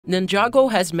Ninjago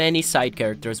has many side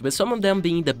characters, with some of them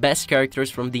being the best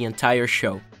characters from the entire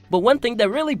show. But one thing that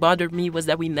really bothered me was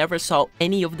that we never saw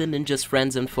any of the ninja's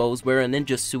friends and foes wear a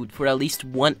ninja suit for at least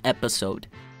one episode.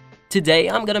 Today,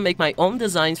 I'm gonna make my own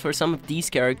designs for some of these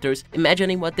characters,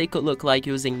 imagining what they could look like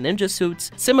using ninja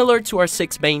suits, similar to our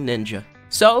 6 main ninja.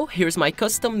 So, here's my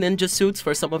custom ninja suits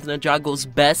for some of Ninjago's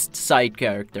best side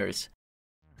characters.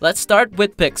 Let's start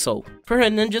with Pixel. For her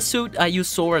ninja suit, I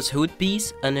used Sora's hood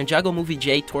piece, a Ninjago Movie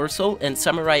J torso, and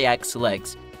Samurai X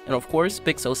legs, and of course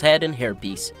Pixel's head and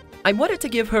hairpiece. I wanted to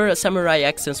give her a Samurai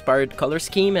X inspired color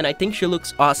scheme, and I think she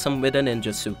looks awesome with a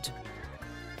ninja suit.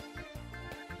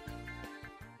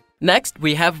 Next,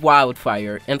 we have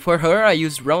Wildfire, and for her I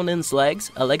used Ronin's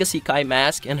legs, a Legacy Kai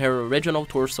mask, and her original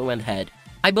torso and head.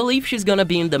 I believe she's gonna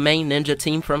be in the main ninja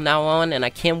team from now on, and I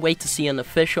can't wait to see an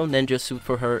official ninja suit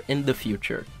for her in the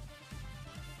future.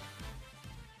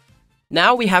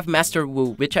 Now we have Master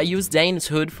Wu, which I used Dane's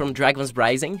hood from Dragon's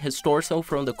Rising, his torso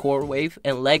from the Core Wave,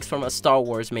 and legs from a Star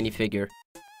Wars minifigure.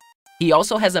 He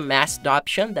also has a masked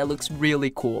option that looks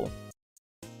really cool.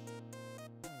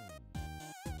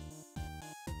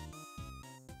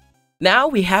 Now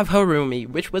we have Harumi,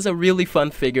 which was a really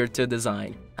fun figure to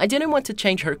design. I didn't want to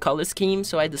change her color scheme,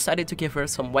 so I decided to give her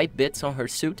some white bits on her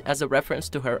suit as a reference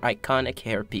to her iconic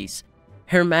hairpiece.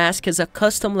 Her mask is a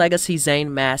custom Legacy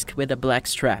Zane mask with a black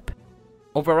strap.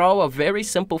 Overall, a very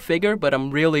simple figure, but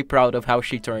I'm really proud of how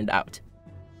she turned out.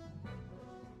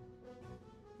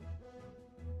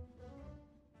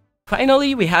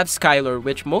 Finally, we have Skylar,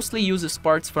 which mostly uses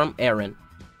parts from Eren.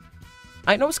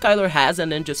 I know Skylar has a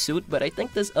ninja suit, but I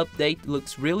think this update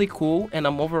looks really cool, and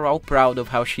I'm overall proud of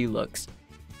how she looks.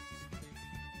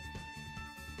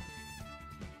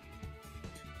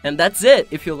 And that's it!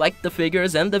 If you liked the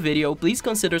figures and the video, please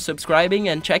consider subscribing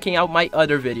and checking out my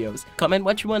other videos. Comment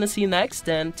what you want to see next,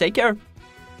 and take care!